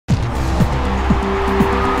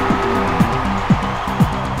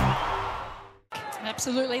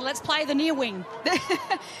Absolutely. Let's play the near wing.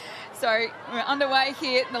 So we're underway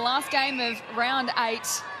here in the last game of round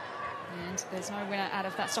 8. And there's no winner out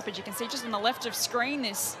of that stoppage. You can see just on the left of screen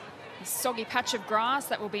this soggy patch of grass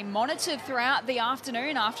that will be monitored throughout the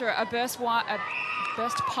afternoon after a burst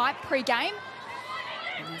pipe pre-game.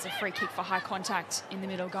 And there's a free kick for high contact in the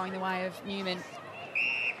middle going the way of Newman.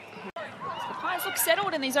 The Pies look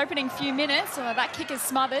settled in these opening few minutes. That kick is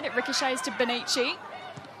smothered. It ricochets to Benici.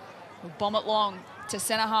 Will bomb it long to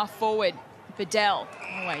centre half forward. Bedell,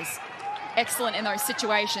 always excellent in those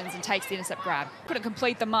situations, and takes the intercept grab. Couldn't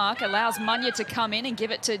complete the mark, allows Munya to come in and give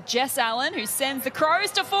it to Jess Allen, who sends the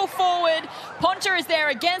Crows to full forward. Ponta is there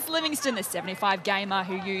against Livingston, the 75 gamer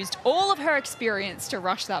who used all of her experience to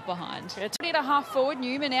rush that behind. 20 to half forward,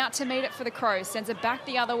 Newman out to meet it for the Crows, sends it back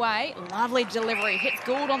the other way. Lovely delivery, hits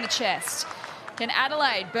Gould on the chest. Can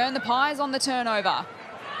Adelaide burn the Pies on the turnover?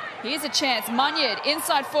 Here's a chance, Munyard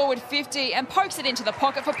inside forward 50 and pokes it into the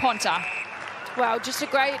pocket for Ponta. Well, just a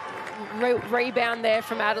great rebound there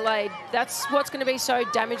from Adelaide. That's what's going to be so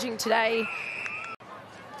damaging today.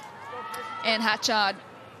 And Hatchard.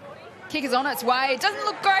 Kick is on its way. It doesn't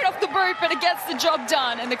look great off the boot, but it gets the job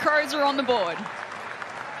done, and the Crows are on the board.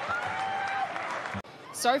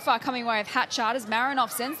 So far coming away with Hatchard as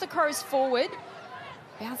Marinoff sends the Crows forward.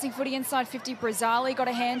 Bouncing footy inside 50. Brazzali got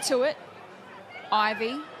a hand to it.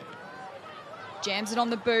 Ivy jams it on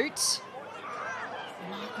the boot.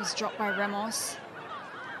 Mark was dropped by Ramos.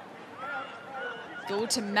 Gould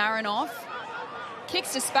to Marinoff.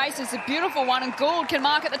 Kicks to space. It's a beautiful one, and Gould can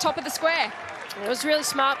mark at the top of the square. It was really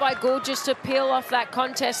smart by Gould just to peel off that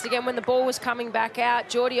contest again when the ball was coming back out.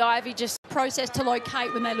 Geordie Ivy just Process to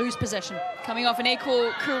locate when they lose possession. Coming off an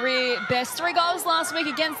equal career best. 3 goals last week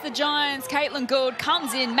against the Giants. Caitlin Gould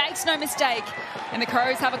comes in, makes no mistake, and the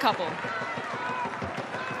Crows have a couple.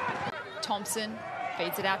 Thompson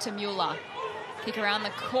feeds it out to Mueller. Kick around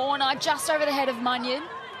the corner, just over the head of Munyard.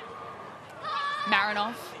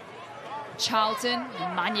 Marinoff, Charlton,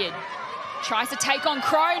 and Munyard tries to take on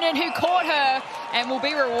Cronin, who caught her and will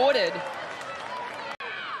be rewarded.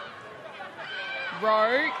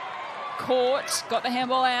 Rowe, caught, got the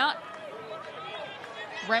handball out.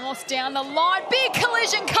 Ramos down the line, big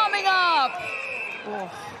collision coming up.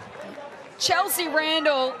 Oh. Chelsea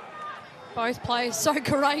Randall. Both players so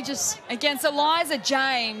courageous. Against Eliza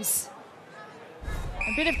James.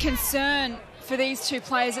 A bit of concern for these two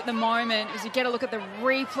players at the moment as you get a look at the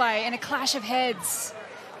replay and a clash of heads.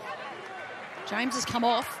 James has come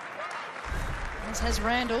off, as has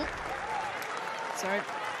Randall. So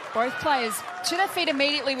both players to their feet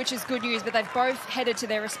immediately, which is good news, but they've both headed to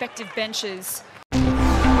their respective benches.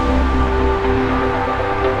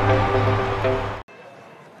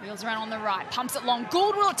 Wheels around on the right, pumps it long.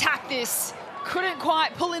 Gould will attack this. Couldn't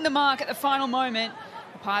quite pull in the mark at the final moment.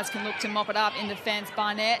 The Pies can look to mop it up in defence.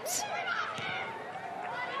 Barnett.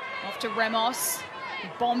 Off to Ramos. He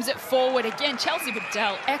bombs it forward again. Chelsea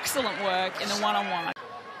Bedell, excellent work in the one-on-one.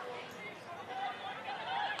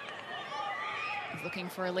 He's looking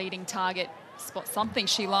for a leading target. Spot something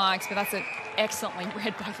she likes, but that's excellently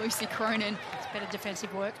read by Lucy Cronin. It's better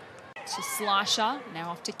defensive work. To Slasher, now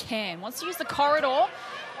off to Cam. Wants to use the corridor.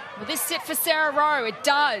 Will this sit for Sarah Rowe? It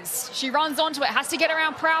does. She runs onto it, has to get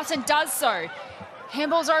around Prowse and does so.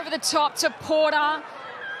 Handballs over the top to Porter.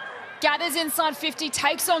 Gathers inside 50,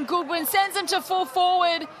 takes on Goodwin, sends him to full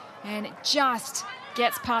forward, and it just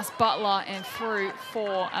gets past Butler and through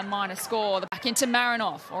for a minor score. Back into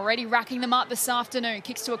Marinoff, already racking them up this afternoon.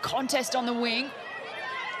 Kicks to a contest on the wing.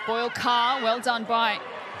 Boyle Carr, well done by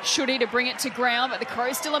Shooty to bring it to ground, but the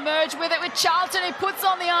Crows still emerge with it with Charlton, who puts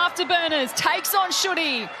on the afterburners, takes on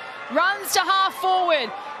Shooty, runs to half forward,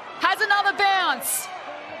 has another bounce.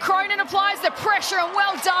 Cronin applies the pressure, and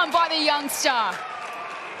well done by the youngster.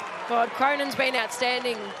 God, Cronin's been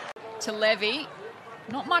outstanding. To Levy.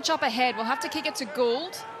 Not much up ahead. We'll have to kick it to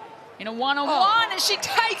Gould in a one-on-one, and she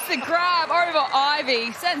takes the grab over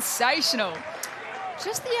Ivy. Sensational.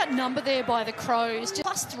 Just the outnumber there by the Crows.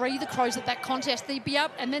 Just +3 the Crows at that contest. They'd be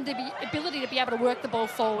up, and then the ability to be able to work the ball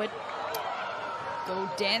forward.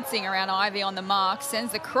 Gould dancing around Ivy on the mark.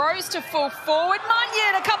 Sends the Crows to full forward.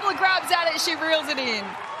 Munyard, a couple of grabs at it. She reels it in.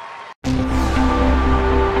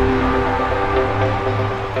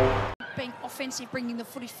 Being offensive, bringing the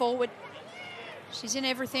footy forward. She's in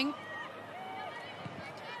everything.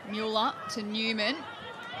 Mueller to Newman.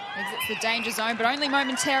 Exits the danger zone, but only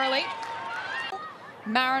momentarily.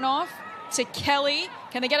 Marinoff to Kelly.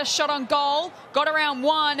 Can they get a shot on goal? Got around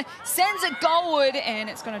one. Sends it goalward, and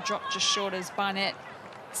it's going to drop just short as Barnett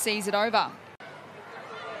sees it over.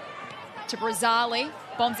 To Brazzali.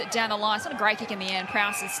 Bombs it down the line. It's not a great kick in the end.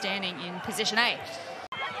 Prowse is standing in position A.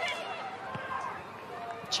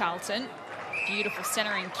 Charlton. Beautiful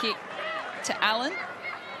centering kick to Allen.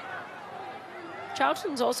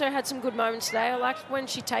 Charlton's also had some good moments today. I like when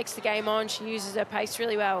she takes the game on, she uses her pace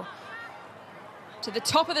really well. To the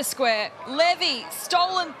top of the square, Levy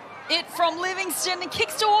stolen it from Livingston and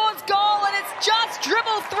kicks towards goal, and it's just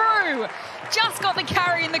dribbled through. Just got the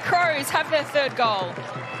carry, and the Crows have their third goal.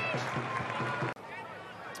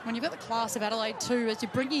 When you've got the class of Adelaide too, as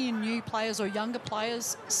you're bringing in new players or younger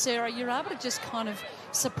players, Sarah, you're able to just kind of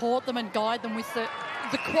support them and guide them with the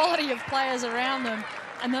quality of players around them,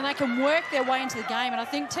 and then they can work their way into the game. And I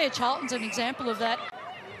think Tia Charlton's an example of that.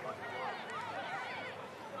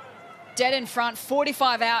 Dead in front,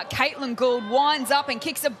 45 out. Caitlin Gould winds up and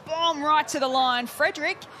kicks a bomb right to the line.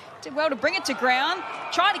 Frederick did well to bring it to ground,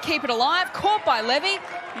 trying to keep it alive, caught by Levy,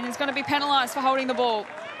 and is going to be penalised for holding the ball.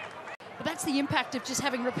 But that's the impact of just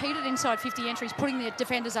having repeated inside 50 entries, putting the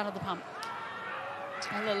defenders under the pump.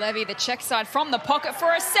 Taylor Levy, the check side from the pocket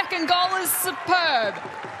for a second goal, is superb.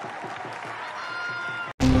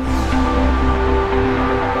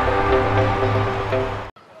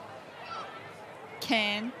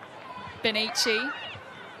 Can Benici.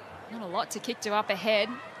 Not a lot to kick to up ahead.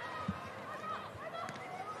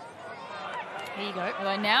 There you go.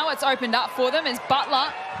 Although now it's opened up for them as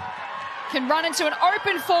Butler can run into an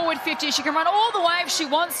open forward 50. She can run all the way if she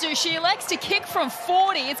wants to. She elects to kick from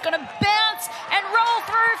 40. It's going to bounce and roll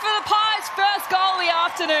through for the Pies' first goal of the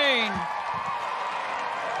afternoon.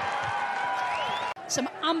 Some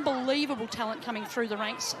unbelievable talent coming through the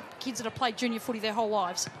ranks. Kids that have played junior footy their whole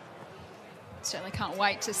lives. Certainly can't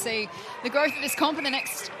wait to see the growth of this comp in the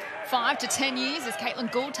next 5 to 10 years as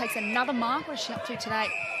Caitlin Gould takes another mark. What's she up to today?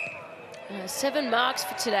 7 marks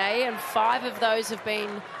for today, and 5 of those have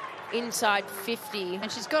been inside 50.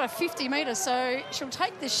 And she's got a 50 metre, so she'll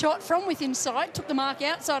take the shot from within side. Took the mark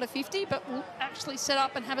outside of 50, but will actually set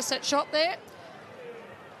up and have a set shot there.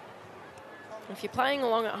 If you're playing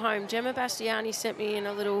along at home, Gemma Bastiani sent me in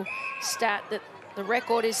a little stat that the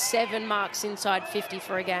record is 7 marks inside 50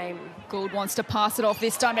 for a game. Gould wants to pass it off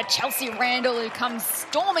this time to Chelsea Randall, who comes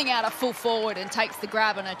storming out of full forward and takes the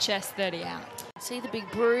grab on her chest, 30 out. See the big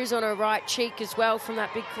bruise on her right cheek as well from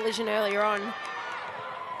that big collision earlier on.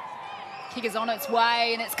 Kick is on its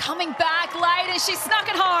way, and it's coming back late, and she snuck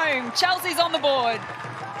it home. Chelsea's on the board.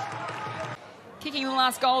 Kicking the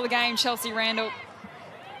last goal of the game, Chelsea Randall.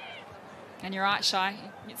 And you're right, Shai.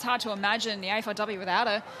 It's hard to imagine the AFLW without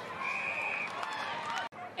her.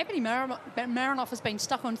 Ebony Marinoff has been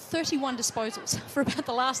stuck on 31 disposals for about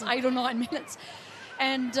the last 8 or 9 minutes.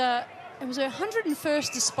 And it was her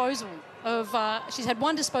 101st disposal of... she's had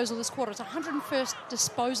 1 disposal this quarter. It's her 101st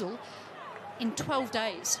disposal in 12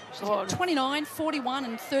 days. She's got 29, 41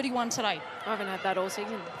 and 31 today. I haven't had that all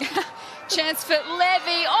season. Chance for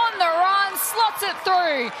Levy on the run, slots it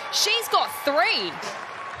through. She's got 3.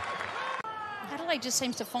 Adelaide just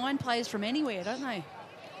seems to find players from anywhere, don't they?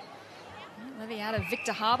 Levy out of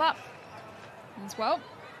Victor Harbour as well.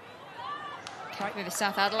 Carried through the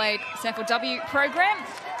South Adelaide AFLW program.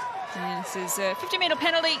 And this is a 50-metre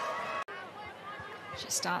penalty. She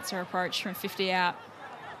starts her approach from 50 out.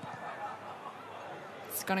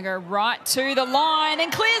 It's going to go right to the line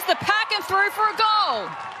and clears the pack and through for a goal.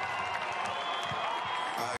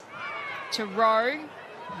 To Rowe, and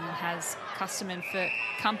has Custerman for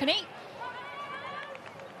company.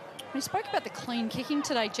 We spoke about the clean kicking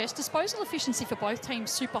today, Jess. Disposal efficiency for both teams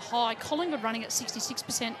super high. Collingwood running at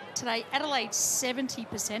 66% today. Adelaide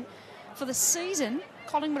 70%. For the season,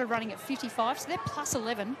 Collingwood are running at 55, so they're plus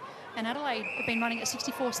 11. And Adelaide have been running at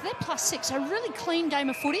 64, so they're plus 6. So a really clean game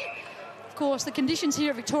of footy. Of course, the conditions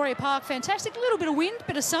here at Victoria Park, fantastic. A little bit of wind,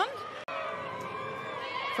 bit of sun.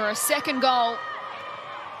 For a second goal.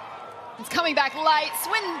 It's coming back late.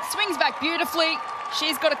 Swings back beautifully.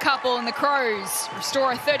 She's got a couple, and the Crows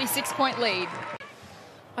restore a 36-point lead.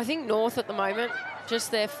 I think North at the moment,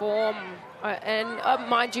 just their form, and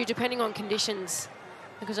mind you, depending on conditions,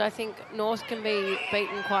 because I think North can be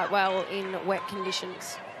beaten quite well in wet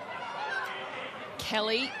conditions.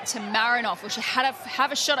 Kelly to Marinoff. Well, she had to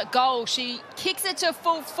have a shot at goal. She kicks it to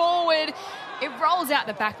full forward. It rolls out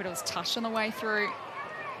the back, but it was touched on the way through.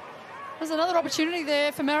 There's another opportunity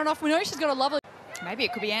there for Marinoff. We know she's got a lovely... Maybe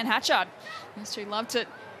it could be Anne Hatchard. She'd love to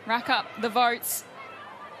rack up the votes.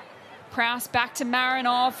 Prowse back to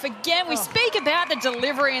Marinoff. Again, we speak about the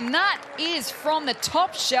delivery, and that is from the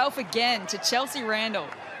top shelf again to Chelsea Randall.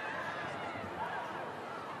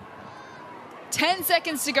 10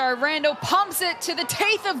 seconds to go. Randall pumps it to the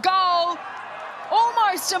teeth of goal.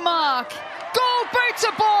 Almost a mark. Goal boots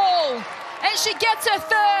a ball. And she gets her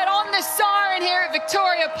third on the siren here at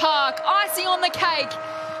Victoria Park. Icing on the cake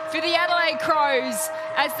for the Adelaide Crows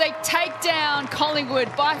as they take down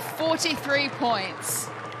Collingwood by 43 points.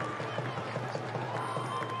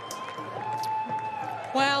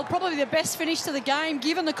 Well, probably the best finish to the game,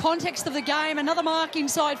 given the context of the game. Another mark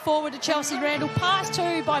inside forward to Chelsea Randall. Pass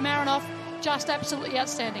 2 by Marinoff. Just absolutely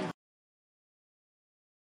outstanding.